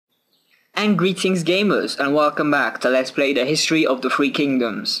And greetings gamers, and welcome back to Let's Play the History of the Three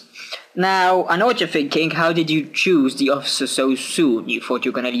Kingdoms. Now, I know what you're thinking, how did you choose the officer so soon? You thought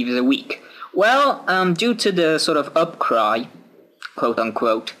you were gonna leave it a week. Well, due to the sort of upcry, quote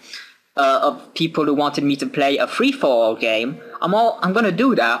unquote, of people who wanted me to play a free-for-all game, I'm gonna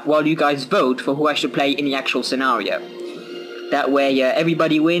do that while you guys vote for who I should play in the actual scenario. That way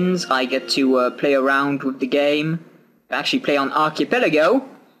everybody wins, I get to play around with the game, actually play on Archipelago,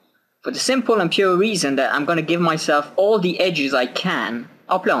 for the simple and pure reason that I'm gonna give myself all the edges I can.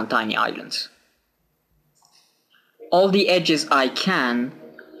 I'll play on tiny islands. All the edges I can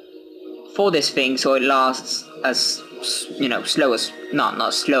for this thing so it lasts as, you know,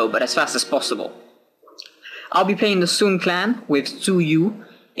 not slow, but as fast as possible. I'll be playing the Sun clan with Zhou Yu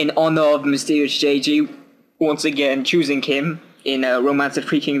in honor of Mysterious JG, once again choosing him in Romance of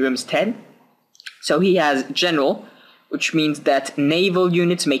Three Kingdoms 10. So he has General, which means that naval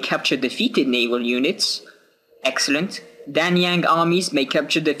units may capture defeated naval units. Excellent. Danyang armies may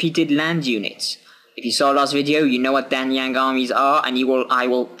capture defeated land units. If you saw last video, you know what Danyang armies are, and I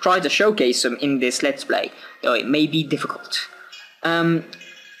will try to showcase them in this Let's Play, though it may be difficult.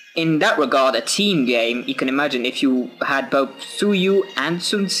 In that regard, a team game, you can imagine if you had both Zhou Yu and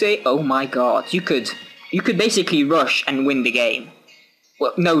Sun Ce, oh my god, you could basically rush and win the game.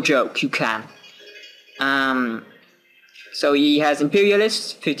 Well, no joke, you can. So he has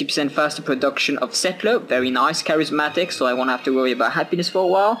Imperialists, 50% faster production of Settler, very nice, charismatic, so I won't have to worry about happiness for a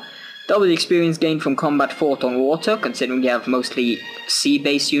while. Double the experience gained from combat fought on water, considering you have mostly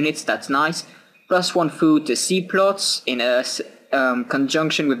sea-based units, that's nice. +1 food to sea plots, in a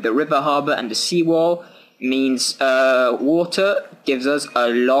conjunction with the river harbour and the seawall, means water gives us a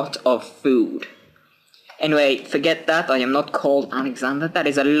lot of food. Anyway, forget that, I am not called Alexander, that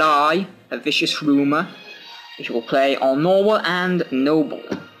is a lie, a vicious rumour. Which will play on normal and noble.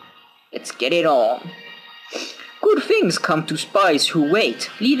 Let's get it on. Good things come to spies who wait.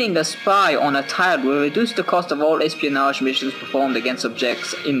 Leaving a spy on a tile will reduce the cost of all espionage missions performed against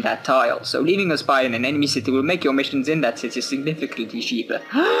objects in that tile. So leaving a spy in an enemy city will make your missions in that city significantly cheaper.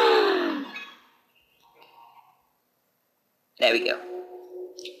 There we go.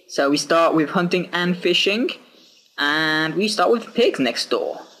 So we start with hunting and fishing. And we start with pigs next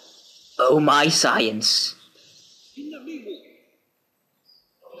door. Oh my science.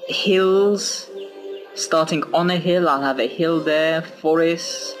 Hills, starting on a hill, I'll have a hill there,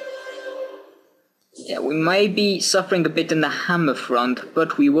 forests. Yeah, we may be suffering a bit in the hammer front,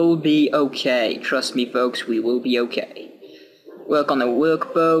 but we will be okay. Trust me folks, we will be okay. Work on a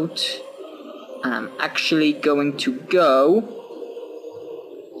workboat, and I'm actually going to go,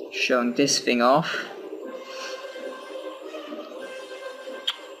 showing this thing off.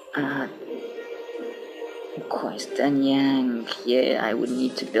 Quest Danyang, yeah, I would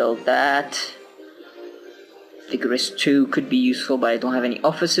need to build that. Vigorous 2 could be useful, but I don't have any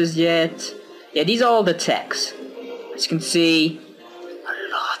officers yet. Yeah, these are all the techs. As you can see, a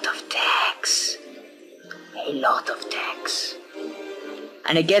lot of techs. A lot of techs.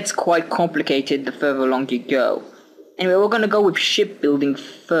 And it gets quite complicated the further along you go. Anyway, we're gonna go with shipbuilding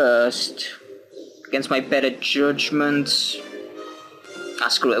first. Against my better judgment.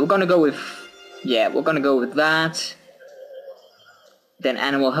 Screw it, we're gonna go with that. Then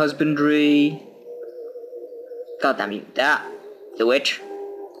animal husbandry. God damn you, that. Do it.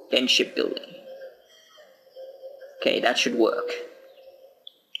 Then shipbuilding. Okay, that should work.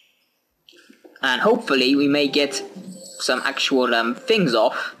 And hopefully we may get some actual things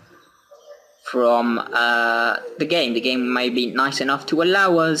off from the game. The game may be nice enough to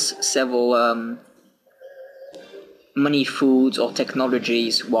allow us several money, foods, or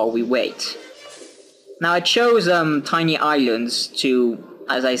technologies while we wait. Now I chose tiny islands to,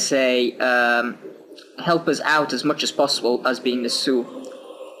 as I say, help us out as much as possible as being the Sioux.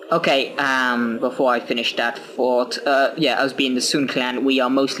 Okay, before I finish that thought, yeah, as being the Sun clan, we are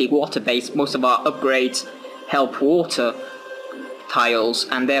mostly water-based. Most of our upgrades help water tiles,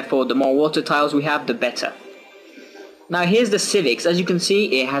 and therefore the more water tiles we have, the better. Now here's the civics. As you can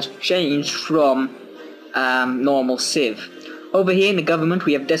see, it has changed from normal civ. Over here in the government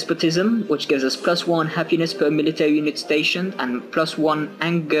we have despotism, which gives us +1 happiness per military unit stationed and +1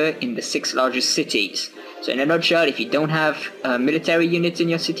 anger in the 6 largest cities. So in a nutshell, if you don't have military units in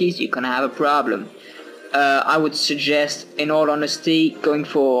your cities, you're gonna have a problem. I would suggest, in all honesty, going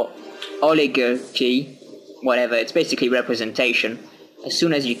for oligarchy, whatever, it's basically representation, as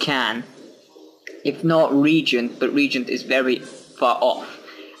soon as you can. If not regent, but regent is very far off.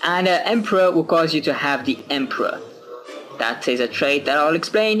 And emperor will cause you to have the emperor. That is a trait that I'll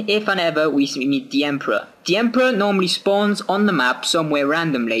explain if and ever we meet the Emperor. The Emperor normally spawns on the map somewhere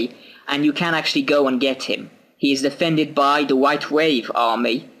randomly, and you can actually go and get him. He is defended by the White Wave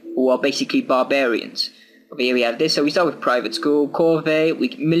army, who are basically barbarians. Over here we have this, so we start with private school,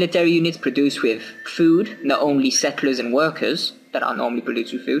 corvée, military units produced with food, not only settlers and workers that are normally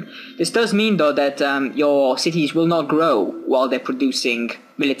produced with food. This does mean though that your cities will not grow while they're producing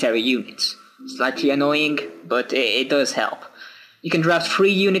military units. Slightly annoying, but it does help. You can draft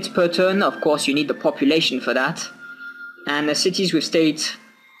 3 units per turn, of course you need the population for that. And cities with state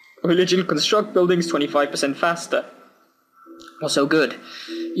religion construct buildings 25% faster. Also good.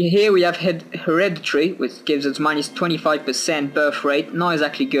 Here we have hereditary, which gives us minus 25% birth rate. Not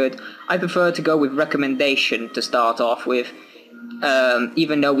exactly good. I prefer to go with recommendation to start off with.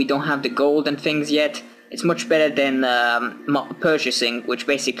 Even though we don't have the gold and things yet, it's much better than purchasing, which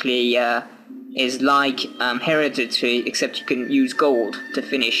basically is like hereditary, except you can use gold to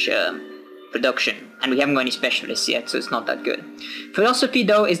finish production, and we haven't got any specialists yet, so it's not that good. Philosophy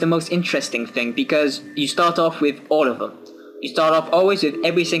though is the most interesting thing, because you start off with all of them. You start off always with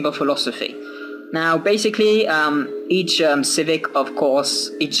every single philosophy. Now basically each civic, of course,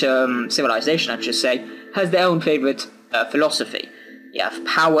 each civilization I should say, has their own favorite philosophy. You have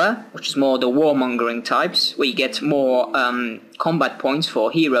power, which is more the warmongering types, where you get more combat points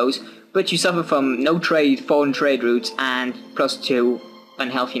for heroes, but you suffer from no trade, foreign trade routes, and +2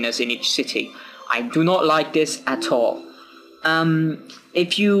 unhealthiness in each city. I do not like this at all.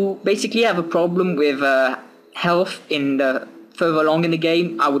 If you basically have a problem with health in the further along in the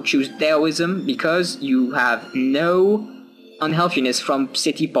game, I would choose Daoism, because you have no unhealthiness from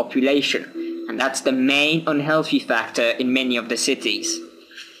city population, and that's the main unhealthy factor in many of the cities.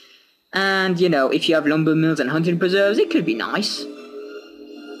 And you know, if you have lumber mills and hunting preserves, it could be nice.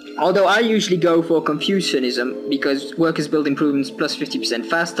 Although I usually go for Confucianism, because workers build improvements plus 50%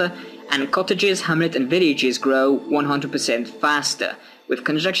 faster, and cottages, hamlet and villages grow 100% faster. With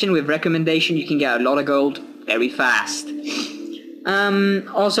conjunction with recommendation, you can get a lot of gold very fast.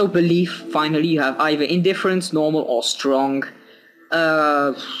 Also belief, finally, you have either indifference, normal or strong.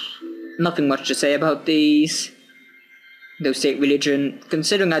 Nothing much to say about these. No state religion.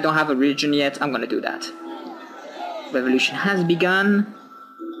 Considering I don't have a religion yet, I'm gonna do that. Revolution has begun.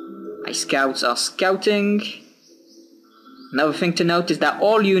 My scouts are scouting. Another thing to note is that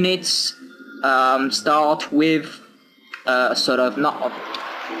all units start with sort of not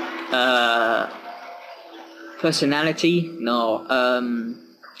personality, no,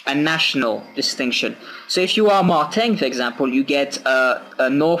 a national distinction. So if you are Marteng, for example, you get a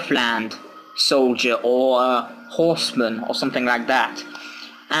Northland soldier or a horseman or something like that.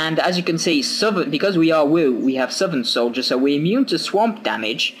 And as you can see, because we are Wu, we have southern soldiers, so we're immune to swamp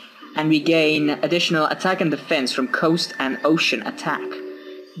damage, and we gain additional attack and defense from coast and ocean attack.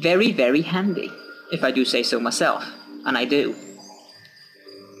 Very, very handy, if I do say so myself, and I do.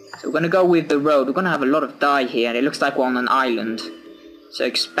 So we're gonna go with the road. We're gonna have a lot of dye here, and it looks like we're on an island. So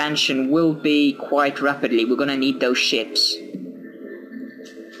expansion will be quite rapidly. We're gonna need those ships.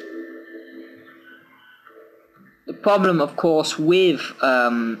 The problem, of course, with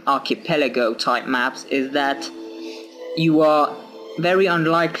archipelago type maps is that you are very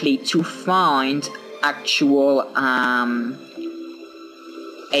unlikely to find actual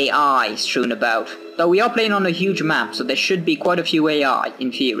AI strewn about. Though we are playing on a huge map, so there should be quite a few AI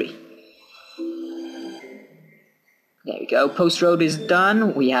in theory. There we go, post road is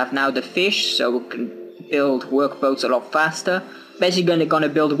done. We have now the fish, so we can build workboats a lot faster. Basically gonna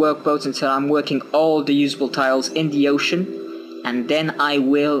build workboats until I'm working all the usable tiles in the ocean. And then I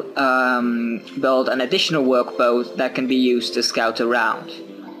will build an additional workboat that can be used to scout around.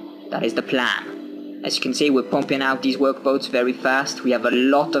 That is the plan. As you can see, we're pumping out these workboats very fast. We have a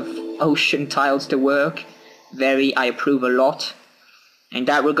lot of ocean tiles to work. I approve a lot. In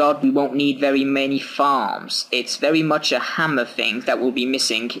that regard, we won't need very many farms. It's very much a hammer thing that will be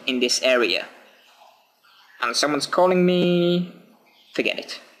missing in this area. And someone's calling me. Forget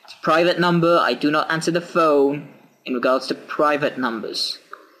it. It's a private number. I do not answer the phone in regards to private numbers.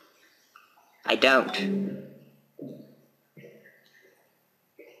 I don't.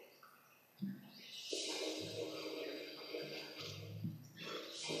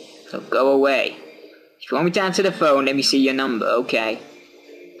 So go away. If you want me to answer the phone, let me see your number, okay?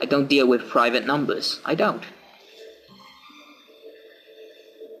 I don't deal with private numbers. I don't.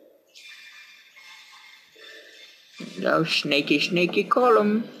 No, snaky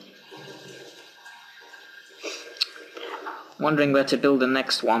column. Wondering where to build the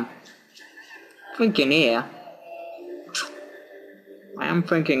next one. Thinking here. I am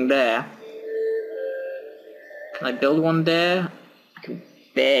thinking there. Can I build one there? I can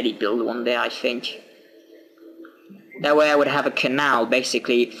barely build one there, I think. That way I would have a canal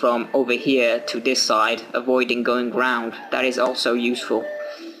basically from over here to this side, avoiding going round. That is also useful.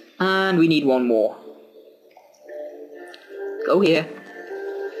 And we need one more. Go here.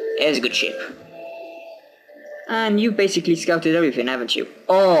 There's a good ship. And you basically scouted everything, haven't you?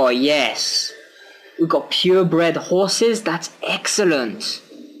 Oh, yes. We've got purebred horses. That's excellent.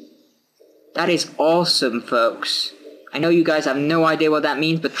 That is awesome, folks. I know you guys have no idea what that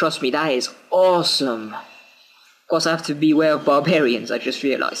means, but trust me, that is awesome. Of course, I have to beware of barbarians. I just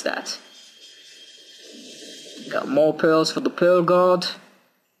realized that. Got more pearls for the Pearl God.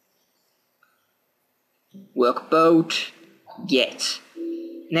 Workboat. Get.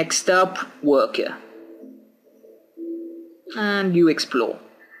 Next up, worker. And you explore.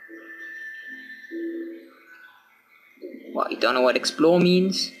 What, you don't know what explore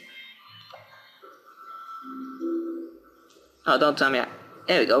means? Oh, don't tell me.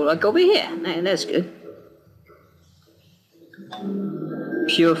 There we go, like over here. That's good.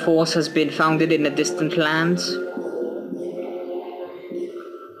 Pure force has been founded in a distant land.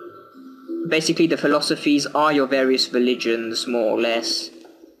 Basically, the philosophies are your various religions, more or less.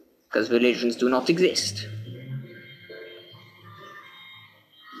 Because religions do not exist.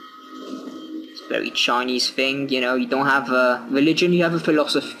 It's a very Chinese thing, you know, you don't have a religion, you have a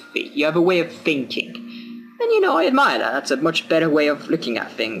philosophy. You have a way of thinking. And you know, I admire that. That's a much better way of looking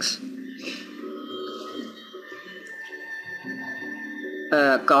at things.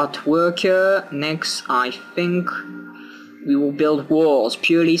 Got worker. Next, I think we will build walls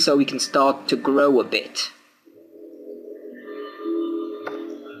purely so we can start to grow a bit.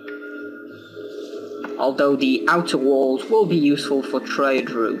 Although the outer walls will be useful for trade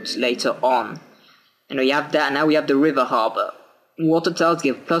routes later on. You know, you have that, now we have the river harbour. Water tiles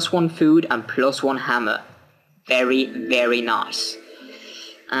give +1 food and +1 hammer. Very, very nice.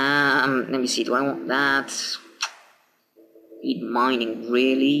 Let me see, do I want that? Need mining,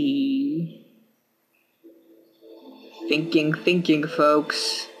 really? Thinking,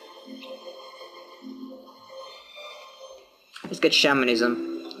 folks. Let's get shamanism.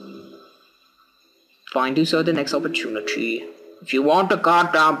 Fine, do so at the next opportunity. If you want to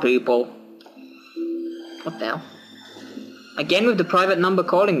cut down people. What the hell? Again with the private number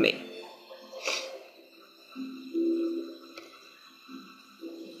calling me.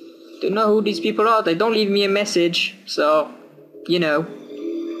 Don't know who these people are. They don't leave me a message. So, you know.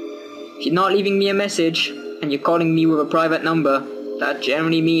 If you're not leaving me a message and you're calling me with a private number, that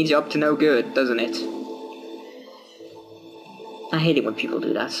generally means you're up to no good, doesn't it? I hate it when people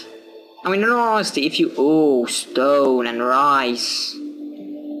do that. I mean, in all honesty, if you... Oh, stone and rice.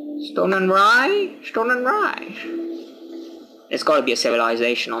 Stone and rice? Stone and rice. There's gotta be a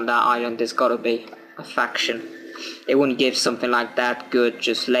civilization on that island. There's gotta be a faction. They wouldn't give something like that good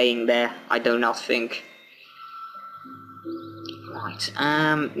just laying there. I do not think. Right,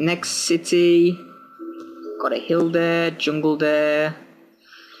 next city. Got a hill there, jungle there.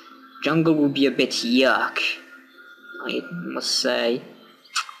 Jungle will be a bit yuck, I must say.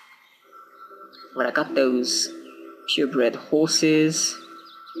 But I got those purebred horses.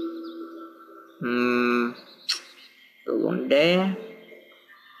 Build one there.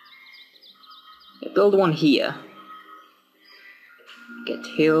 Build one here. Get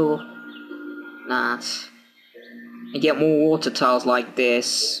hill. That. And get more water tiles like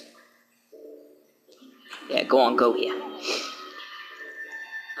this. Yeah, go on, go here.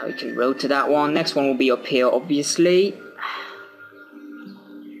 Now we can road to that one. Next one will be up here, obviously.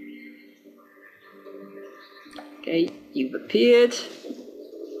 Okay, you've appeared.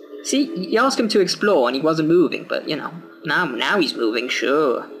 See, you asked him to explore and he wasn't moving, but you know, now he's moving,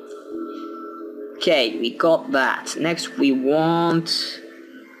 sure. Okay, we got that. Next we want...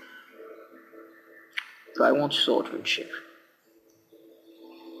 Do I want swordsmanship?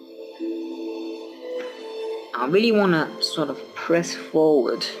 I really want to sort of press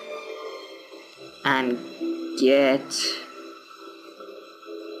forward and get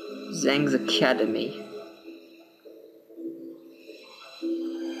Zhang's Academy.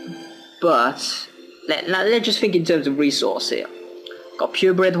 But let's just think in terms of resource here. Got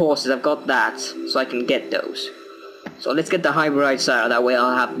purebred horses, I've got that, so I can get those. So let's get the hybrid sire, that way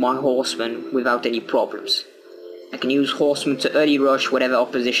I'll have my horsemen without any problems. I can use horsemen to early rush whatever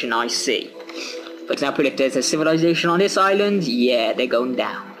opposition I see. For example, if there's a civilization on this island, yeah, they're going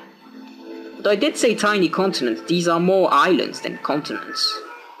down. Though I did say tiny continents, these are more islands than continents.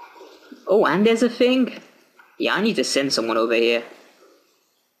 Oh, and there's a thing? Yeah, I need to send someone over here.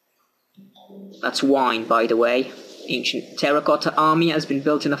 That's wine, by the way. Ancient terracotta army has been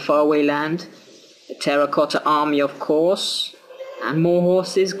built in a faraway land. A terracotta army, of course. And more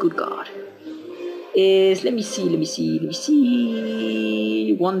horses, good God. is, let me see,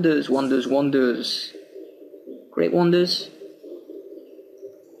 wonders, great wonders,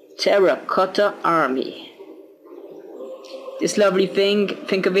 terracotta army. This lovely thing,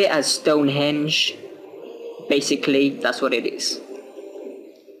 think of it as Stonehenge, basically, that's what it is.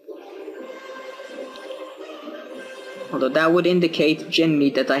 Although that would indicate generally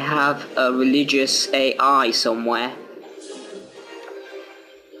that I have a religious AI somewhere.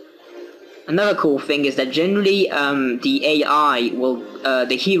 Another cool thing is that generally the AI will,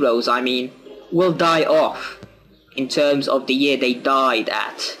 the heroes I mean, will die off in terms of the year they died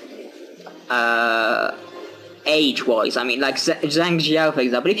at. Age-wise, I mean, like Zhang Xiao, for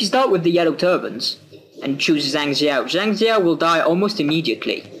example. If you start with the yellow turbans and choose Zhang Xiao will die almost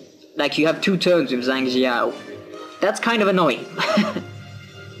immediately. Like, you have 2 turns with Zhang Xiao. That's kind of annoying.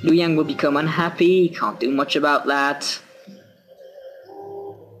 Liu Yang will become unhappy, can't do much about that.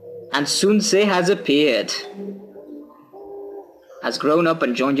 And Sun Ce has appeared. Has grown up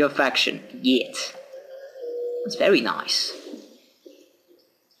and joined your faction. Yet. That's very nice.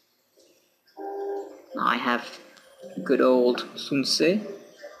 Now I have good old Sun Ce.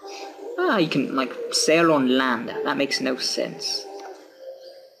 Ah, you can, like, sail on land. That makes no sense.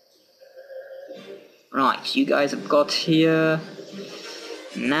 Right, you guys have got here.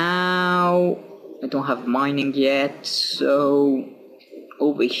 Now, I don't have mining yet, so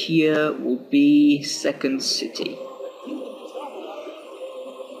over here will be second city.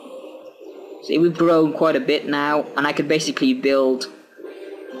 See, we've grown quite a bit now, and I could basically build...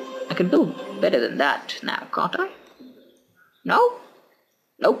 I can build better than that now, can't I? No?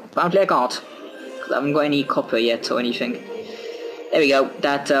 Nope, apparently I can't. Because I haven't got any copper yet or anything. There we go,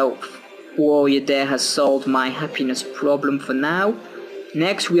 that warrior there has solved my happiness problem for now.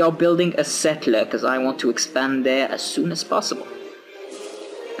 Next we are building a settler, because I want to expand there as soon as possible.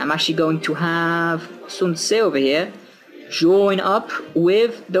 I'm actually going to have Sun Ce over here join up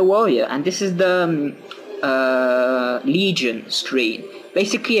with the warrior, and this is the legion screen.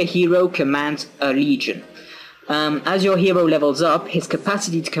 Basically a hero commands a legion. As your hero levels up, his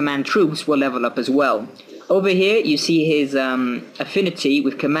capacity to command troops will level up as well. Over here you see his affinity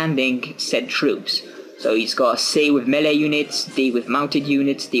with commanding said troops. So he's got C with melee units, D with mounted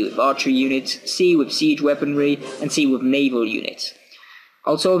units, D with archery units, C with siege weaponry, and C with naval units.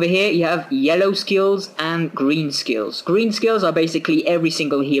 Also over here you have yellow skills and green skills. Green skills are basically every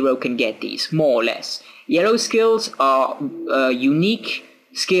single hero can get these, more or less. Yellow skills are unique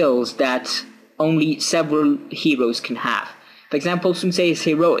skills that only several heroes can have. For example, Sun Ce is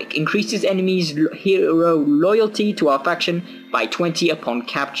heroic, increases enemies' hero loyalty to our faction by 20 upon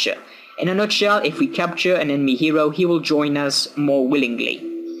capture. In a nutshell, if we capture an enemy hero, he will join us more willingly.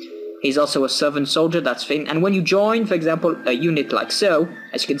 He's also a servant soldier, that's fine. And when you join, for example, a unit like so,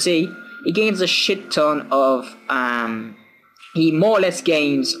 as you can see, he gains a shit ton of, he more or less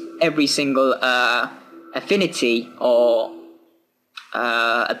gains every single affinity or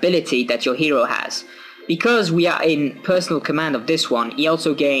ability that your hero has. Because we are in personal command of this one, he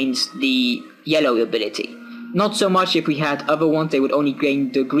also gains the yellow ability. Not so much if we had other ones, they would only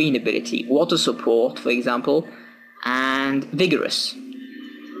gain the green ability. Water support, for example, and vigorous.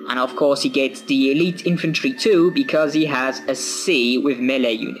 And of course he gets the elite infantry too, because he has a C with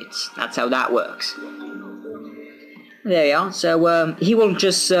melee units. That's how that works. There you are. So he will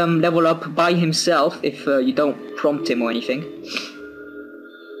just level up by himself if you don't prompt him or anything.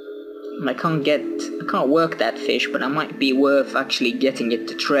 I can't work that fish, but it might be worth actually getting it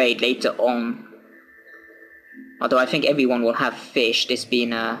to trade later on. Although I think everyone will have fish, this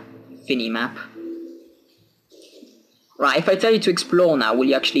being a Finny map. Right, if I tell you to explore now, will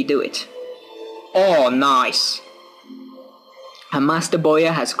you actually do it? Oh, nice! A master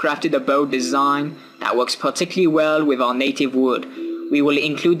bowyer has crafted a bow design that works particularly well with our native wood. We will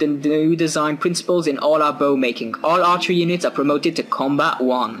include the new design principles in all our bow making. All archery units are promoted to Combat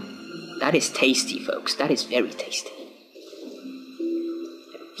 1. That is tasty, folks. That is very tasty.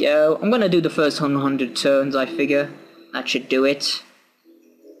 Yo, I'm gonna do the first 100 turns, I figure. That should do it.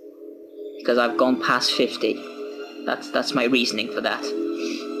 Because I've gone past 50. That's my reasoning for that.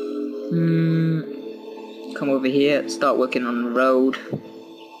 Come over here, start working on the road.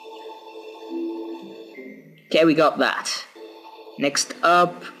 Okay, we got that. Next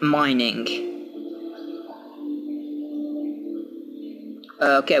up, mining.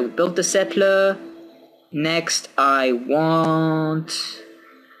 Okay, we built the settler. Next, I want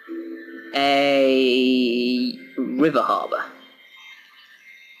a river harbor.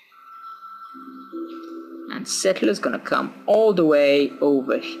 And settler's gonna come all the way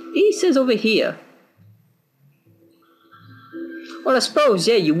over. He says over here. Well, I suppose,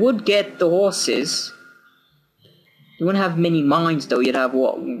 yeah, you would get the horses. You wouldn't have many mines, though. You'd have,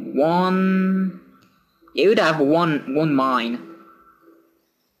 what, one... Yeah, you'd have one mine.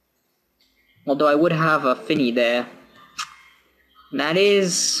 Although I would have a thingy there. And that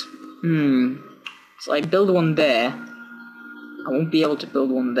is... So I build one there. I won't be able to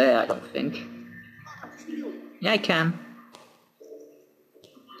build one there, I don't think. Yeah, I can.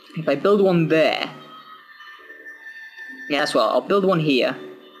 If I build one there... Yeah, as well, I'll build one here.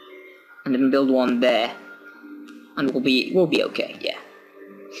 And then build one there. And we'll be okay, yeah.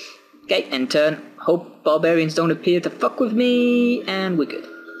 Okay, end turn. Hope barbarians don't appear to fuck with me, and we're good.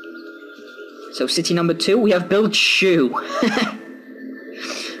 So city number 2, we have built Zhou.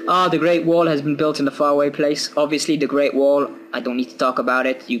 The Great Wall has been built in the faraway place. Obviously, the Great Wall, I don't need to talk about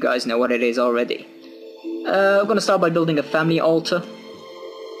it. You guys know what it is already. I'm gonna start by building a family altar.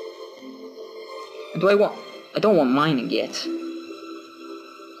 I don't want mining yet.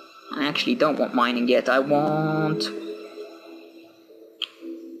 I actually don't want mining yet. I want...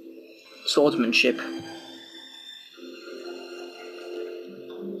 swordsmanship.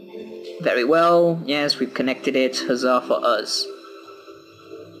 Very well. Yes, we've connected it. Huzzah for us.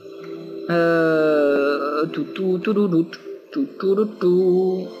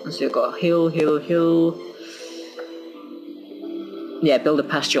 Let's see, I got hill. Yeah, build a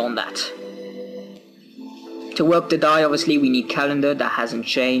pasture on that. To work the dye, obviously, we need calendar. That hasn't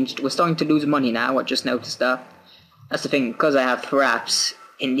changed. We're starting to lose money now. I just noticed that. That's the thing, because I have fraps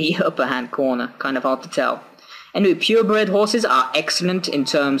in the upper hand corner. Kind of hard to tell. Anyway, purebred horses are excellent in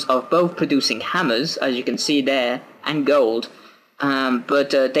terms of both producing hammers, as you can see there, and gold.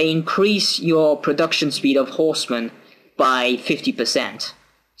 But they increase your production speed of horsemen by 50%.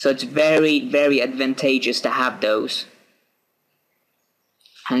 So it's very, very advantageous to have those.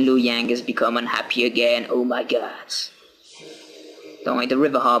 And Liu Yang has become unhappy again. Oh my god. Don't worry, the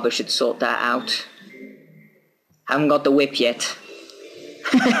river harbor should sort that out. Haven't got the whip yet.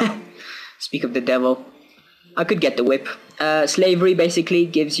 Speak of the devil. I could get the whip. Slavery basically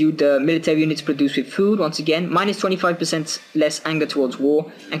gives you the military units produced with food, once again, minus 25% less anger towards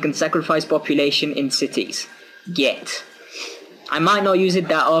war, and can sacrifice population in cities. Get. I might not use it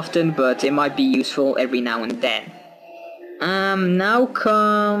that often, but it might be useful every now and then. Now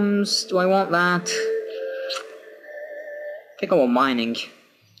comes... do I want that? I think I want mining.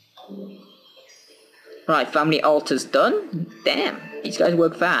 Right, family altar's done. Damn, these guys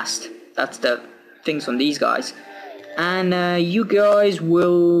work fast. That's the things on these guys. And you guys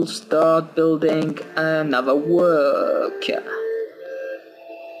will start building another worker.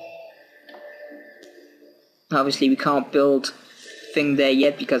 Obviously we can't build thing there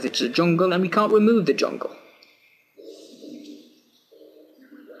yet because it's a jungle and we can't remove the jungle.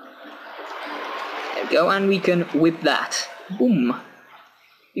 There we go, and we can whip that. Boom.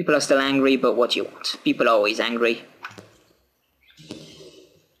 People are still angry, but what do you want? People are always angry.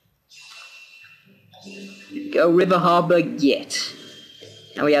 Go river harbor, get.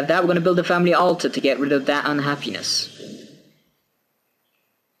 Now we have that. We're going to build a family altar to get rid of that unhappiness.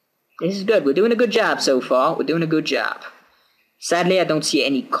 This is good. We're doing a good job so far. We're doing a good job. Sadly, I don't see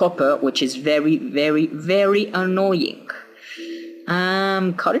any copper, which is very, very, very annoying.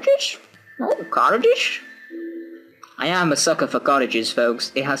 Cottages? Oh, cottages? I am a sucker for cottages,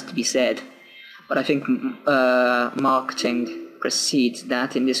 folks. It has to be said. But I think marketing precedes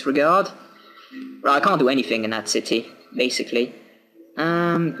that in this regard. Right, I can't do anything in that city, basically.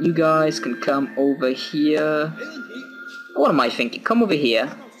 You guys can come over here. What am I thinking? Come over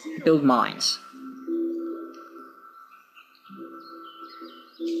here. Build mines.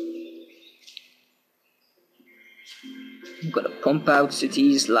 We've got to pump out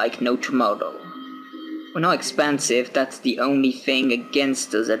cities like no tomorrow. We're not expansive, that's the only thing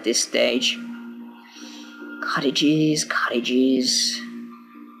against us at this stage. Cottages.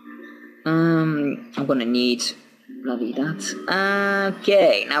 I'm gonna need bloody that.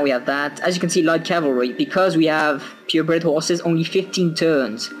 Okay, now we have that. As you can see, light cavalry, because we have purebred horses, only 15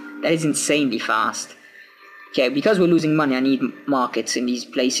 turns. That is insanely fast. Okay, because we're losing money, I need markets in these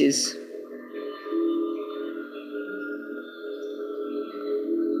places.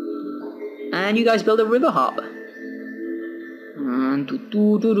 And you guys build a river harbor.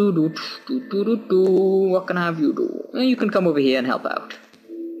 What can I have you do? Well, you can come over here and help out.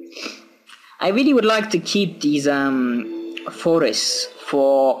 I really would like to keep these forests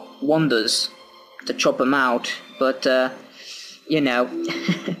for wonders, to chop them out, but you know,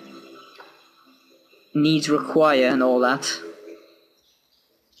 needs require and all that.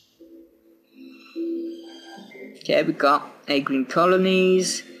 Okay, we got 8 green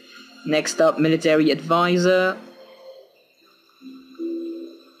colonies. Next up, military advisor.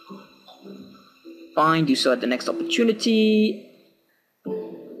 Fine, do so at the next opportunity.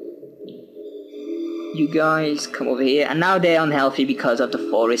 You guys come over here. And now they're unhealthy because of the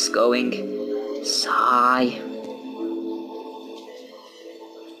forest going. Sigh.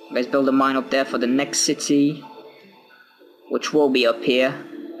 Let's build a mine up there for the next city, which will be up here.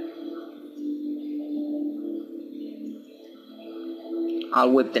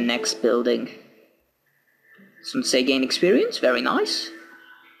 I'll whip the next building. Some say gain experience, very nice.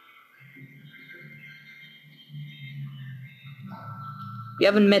 We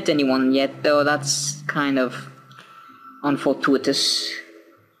haven't met anyone yet though, that's kind of unfortuitous.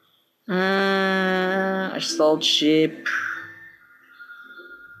 Assault ship.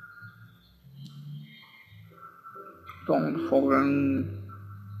 Don't foreign.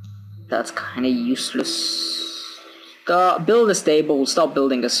 That's kind of useless. Build a stable, stop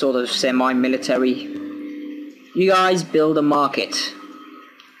building a sort of semi-military. You guys build a market.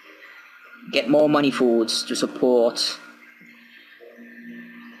 Get more money foods to support.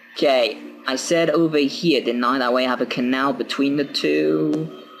 Okay, I said over here, didn't I? That way I have a canal between the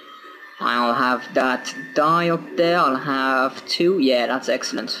two. I'll have that die up there. I'll have 2. Yeah, that's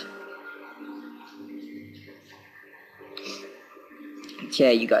excellent.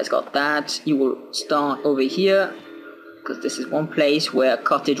 Okay, you guys got that. You will start over here, because this is one place where a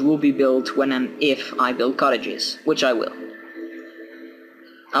cottage will be built when and if I build cottages, which I will.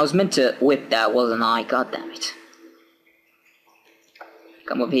 I was meant to whip that, wasn't I? God damn it.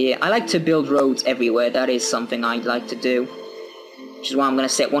 Come over here. I like to build roads everywhere. That is something I like to do. Which is why I'm going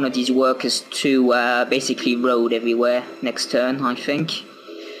to set one of these workers to basically road everywhere next turn, I think.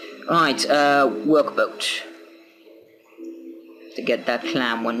 Right, workboat. To get that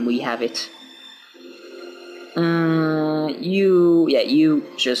clam when we have it. You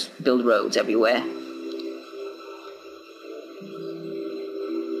just build roads everywhere.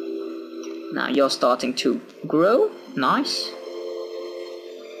 Now you're starting to grow. Nice.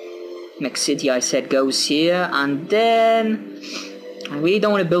 Next city I said goes here, and then I really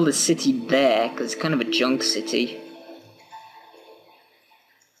don't want to build a city there because it's kind of a junk city,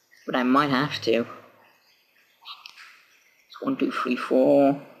 but I might have to. It's 1, 2, 3,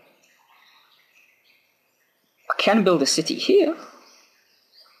 4. I can build a city here.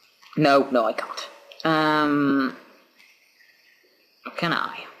 No, I can't. Can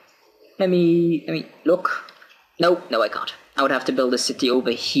I? Let me look. No, I can't. I would have to build a city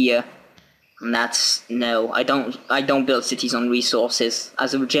over here. And that's no. I don't build cities on resources.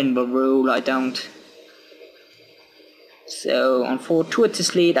 As a general rule, I don't. So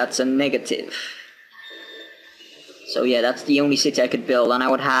unfortuitously, that's a negative. So yeah, that's the only city I could build, and I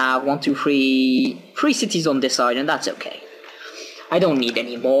would have 1, 2, 3 cities on this side, and that's okay. I don't need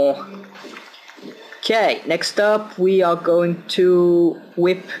any more. Okay, next up we are going to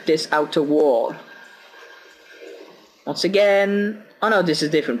whip this outer wall. Once again, oh no, this is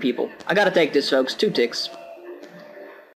different people. I gotta take this, folks. 2 ticks.